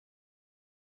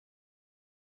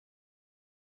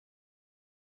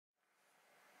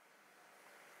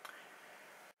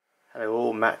Hello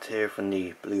all, Matt here from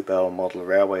the Bluebell Model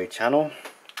Railway channel,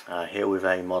 here with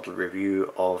a model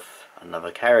review of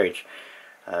another carriage.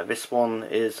 This one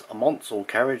is a Maunsell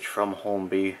carriage from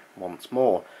Hornby once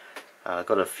more.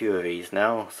 Got a few of these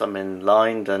now, some in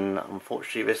lined and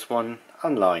unfortunately this one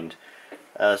unlined.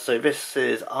 So this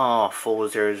is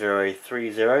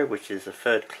R40030, which is a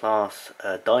third class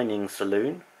dining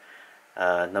saloon,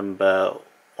 number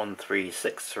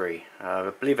 1363. I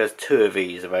believe there's two of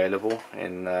these available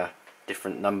in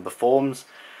different number forms.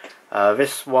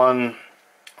 This one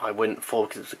I went for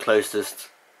because it's the closest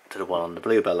to the one on the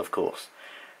Bluebell, of course.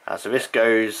 So this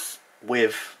goes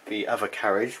with the other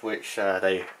carriage which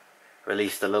they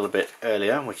released a little bit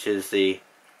earlier, which is the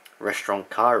restaurant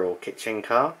car or kitchen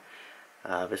car.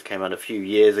 This came out a few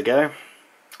years ago.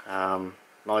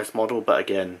 Nice model, but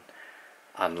again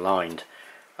unlined.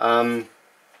 So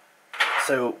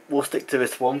we'll stick to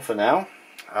this one for now.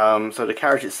 So the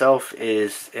carriage itself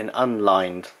is in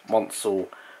unlined Maunsell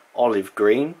olive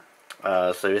green.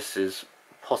 So this is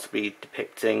possibly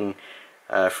depicting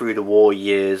through the war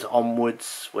years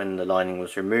onwards, when the lining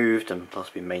was removed and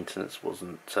possibly maintenance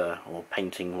wasn't or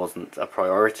painting wasn't a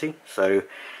priority. So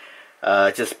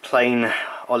just plain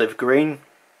olive green.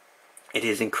 It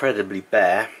is incredibly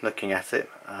bare looking at it.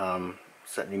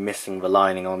 Certainly missing the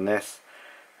lining on this.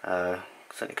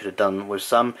 Certainly could have done with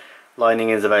some. Lining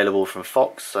is available from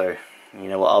Fox, so you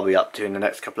know what I'll be up to in the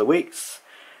next couple of weeks.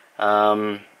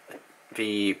 The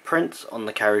print on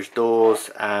the carriage doors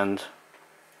and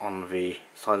on the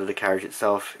side of the carriage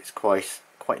itself is quite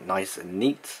nice and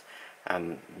neat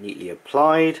and neatly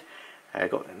applied.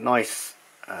 Got a nice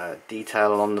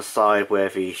detail on the side where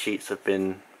the sheets have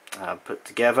been put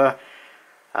together.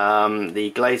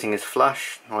 The glazing is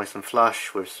flush, nice and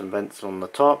flush, with some vents on the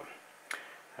top.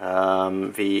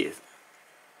 The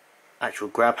actual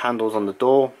grab handles on the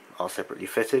door are separately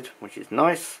fitted, which is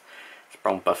nice.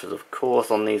 Sprung buffers of course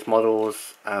on these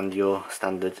models, and your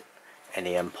standard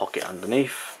NEM pocket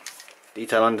underneath.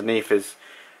 Detail underneath is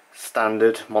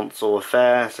standard Maunsell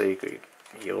affair, so you got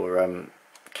your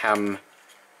cam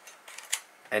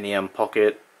NEM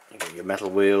pocket, you got your metal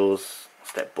wheels,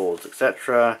 step boards,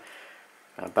 etc.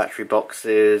 Battery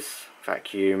boxes,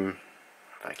 vacuum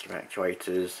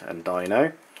actuators and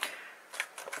dyno.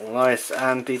 All nice,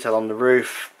 and detail on the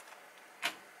roof,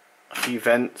 a few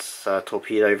vents,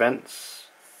 torpedo vents,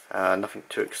 nothing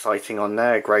too exciting on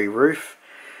there, grey roof.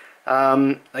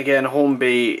 Again,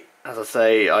 Hornby, as I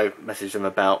say, I messaged them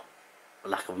about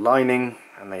lack of lining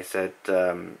and they said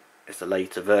it's a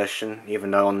later version, even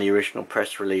though on the original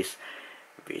press release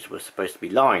these were supposed to be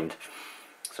lined.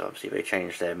 So obviously they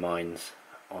changed their minds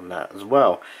on that as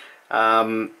well.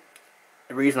 The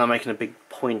reason I'm making a big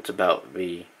point about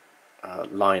the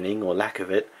lining or lack of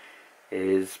it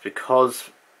is because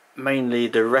mainly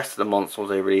the rest of the Maunsells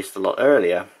they released a lot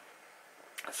earlier,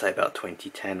 say about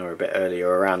 2010 or a bit earlier,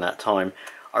 around that time,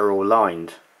 are all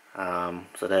lined.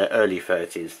 So they're early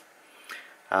 30s.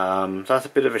 So that's a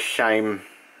bit of a shame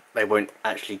they won't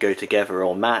actually go together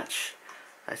or match.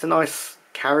 It's a nice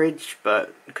carriage,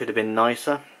 but it could have been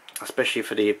nicer, especially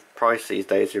for the price these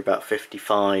days. They're about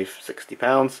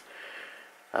 £55–60.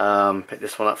 Picked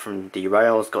this one up from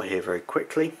Derails, got here very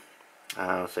quickly,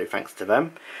 so thanks to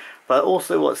them. But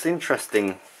also what's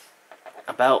interesting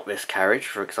about this carriage,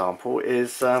 for example,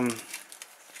 is the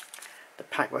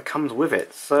pack that comes with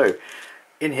it. So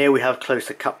in here we have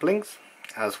closer couplings,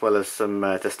 as well as some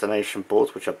destination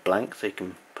boards which are blank, so you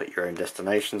can put your own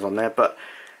destinations on there, but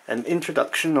an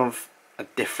introduction of a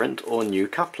different or new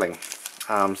coupling.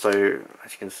 So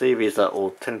as you can see, these are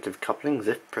alternative couplings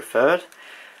if preferred.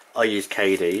 I use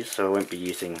KDs, so I won't be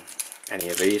using any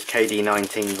of these.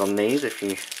 KD19s on these if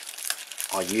you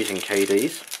are using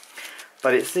KDs.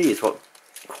 But it's these what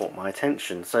caught my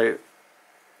attention. So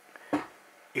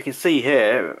you can see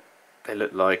here they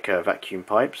look like vacuum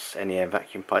pipes, NEM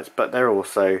vacuum pipes, but they're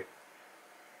also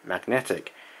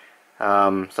magnetic.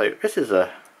 So this is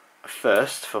a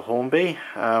first for Hornby.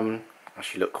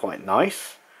 Actually look quite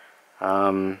nice.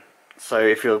 So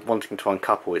if you're wanting to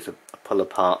uncouple, it's a pull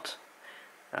apart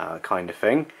kind of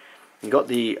thing. You got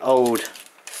the old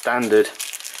standard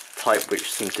type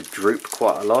which seems to droop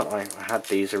quite a lot. I had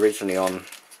these originally on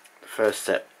the first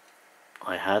set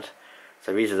I had.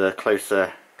 So these are the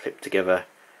closer clipped together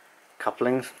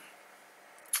couplings,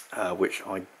 which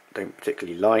I don't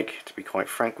particularly like, to be quite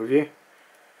frank with you.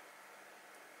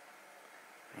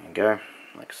 There you go,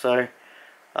 like so.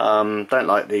 Don't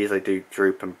like these, they do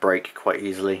droop and break quite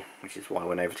easily, which is why I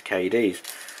went over to KDs.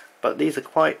 But these are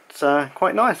quite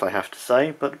nice, I have to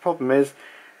say. But the problem is,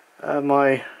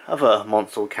 my other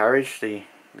Maunsell carriage, the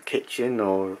kitchen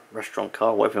or restaurant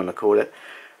car, whatever you want to call it,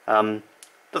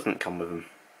 doesn't come with them.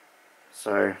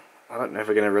 So I don't know if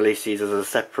we're going to release these as a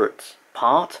separate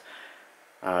part.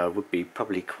 Would be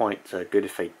probably quite good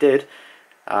if they did.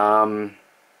 But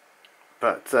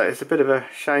it's a bit of a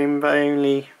shame they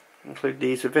only include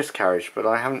these with this carriage, but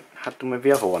I haven't had them with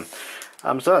the other one.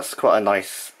 So that's quite a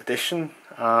nice addition.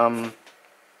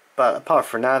 But apart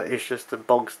from that, it's just a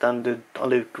bog standard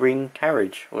olive green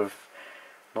carriage with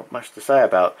not much to say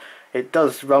about. It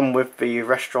does run with the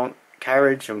restaurant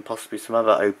carriage and possibly some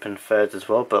other open thirds as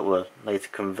well, but were later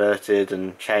converted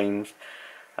and changed.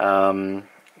 The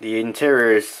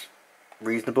interior is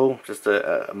reasonable, just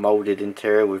a moulded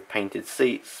interior with painted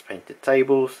seats, painted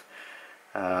tables.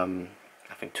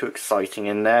 Nothing too exciting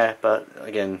in there, but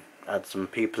again, add some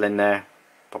people in there,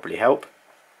 probably help.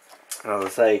 And as I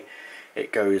say,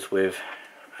 it goes with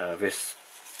this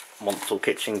Maunsell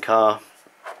kitchen car.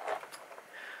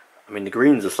 I mean, the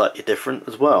greens are slightly different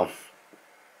as well.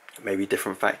 Maybe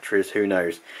different factories, who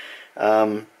knows.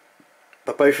 But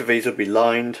both of these will be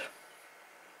lined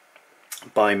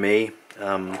by me.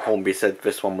 Hornby said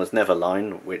this one was never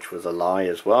lined, which was a lie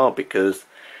as well, because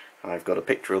I've got a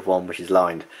picture of one which is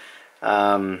lined.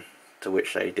 To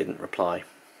which they didn't reply,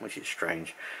 which is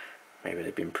strange. Maybe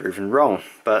they've been proven wrong.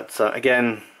 But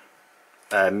again,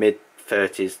 mid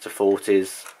 30s to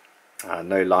 40s,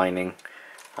 no lining.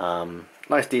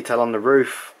 Nice detail on the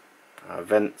roof,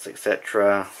 vents,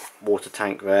 etc. Water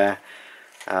tank there.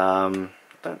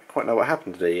 Don't quite know what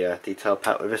happened to the detail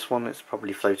pack with this one. It's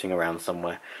probably floating around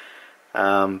somewhere.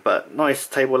 But nice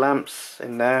table lamps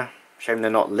in there. Shame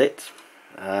they're not lit,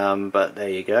 but there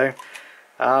you go.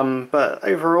 But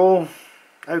overall,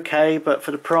 okay. But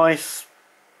for the price,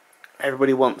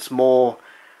 everybody wants more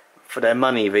for their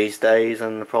money these days,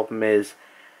 and the problem is,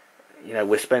 you know,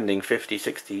 we're spending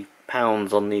 50-60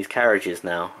 pounds on these carriages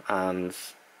now, and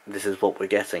this is what we're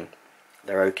getting.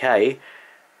 They're okay,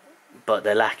 but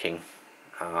they're lacking.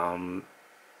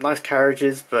 Nice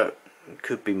carriages, but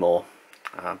could be more.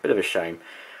 Bit of a shame.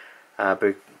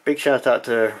 Big shout out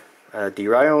to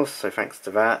Derails, so thanks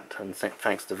to that, and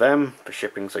thanks to them for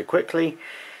shipping so quickly.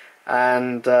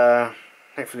 And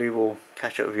hopefully we'll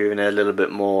catch up with you in a little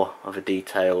bit more of a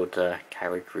detailed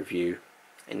carriage review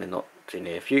in the not too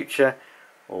near future,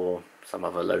 or some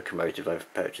other locomotive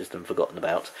I've purchased and forgotten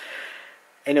about.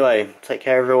 Anyway, take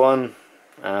care everyone,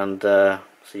 and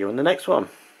see you in the next one.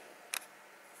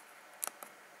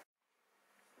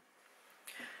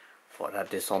 Thought I'd add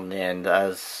this on the end,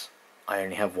 as I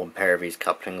only have one pair of these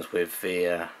couplings with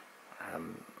the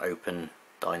open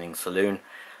dining saloon.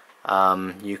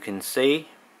 You can see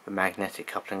the magnetic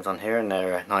couplings on here, and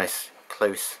they're a nice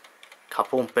close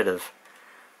couple, bit of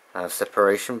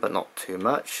separation but not too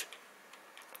much.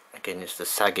 Again, it's the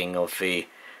sagging of the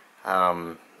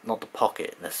not the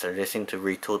pocket necessarily. They seem to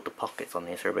retort the pockets on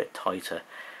these, are a bit tighter.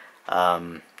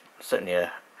 Certainly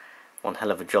one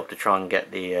hell of a job to try and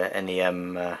get the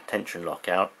NEM tension lock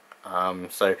out.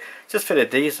 So just fitted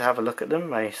these to have a look at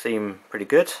them. They seem pretty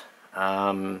good.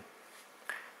 Don't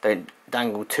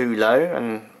dangle too low,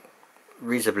 and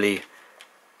reasonably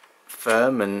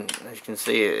firm, and as you can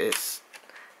see, it's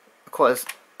quite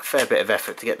a fair bit of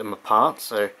effort to get them apart.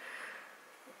 So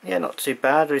yeah, not too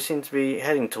bad. We seem to be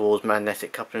heading towards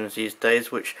magnetic couplings these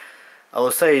days, which I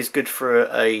will say is good for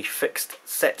a fixed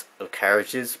set of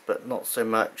carriages, but not so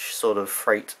much sort of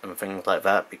freight and things like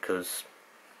that, because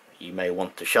you may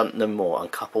want to shunt them or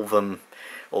uncouple them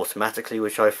automatically,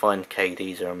 which I find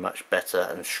KDs are a much better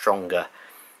and stronger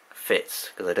fits,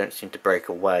 because they don't seem to break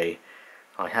away.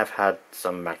 I have had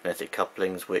some magnetic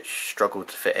couplings which struggle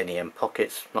to fit NEM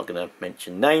pockets. I'm not going to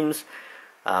mention names,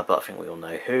 but I think we all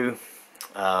know who.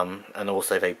 And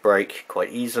also they break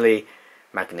quite easily,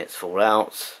 magnets fall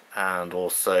out, and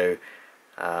also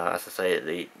as I say,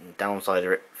 the downside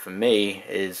of it for me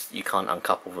is you can't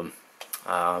uncouple them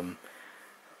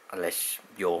unless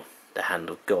you're the hand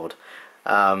of God.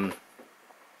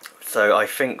 So I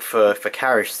think for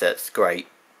carriage sets, great,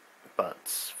 but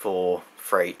for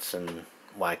freights and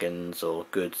wagons or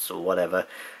goods or whatever,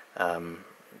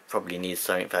 probably needs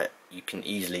something that you can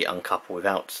easily uncouple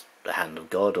without the hand of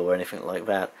God or anything like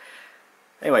that.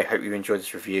 Anyway, hope you enjoyed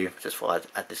this review. Just thought I'd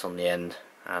add this on the end,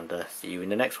 and see you in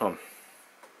the next one.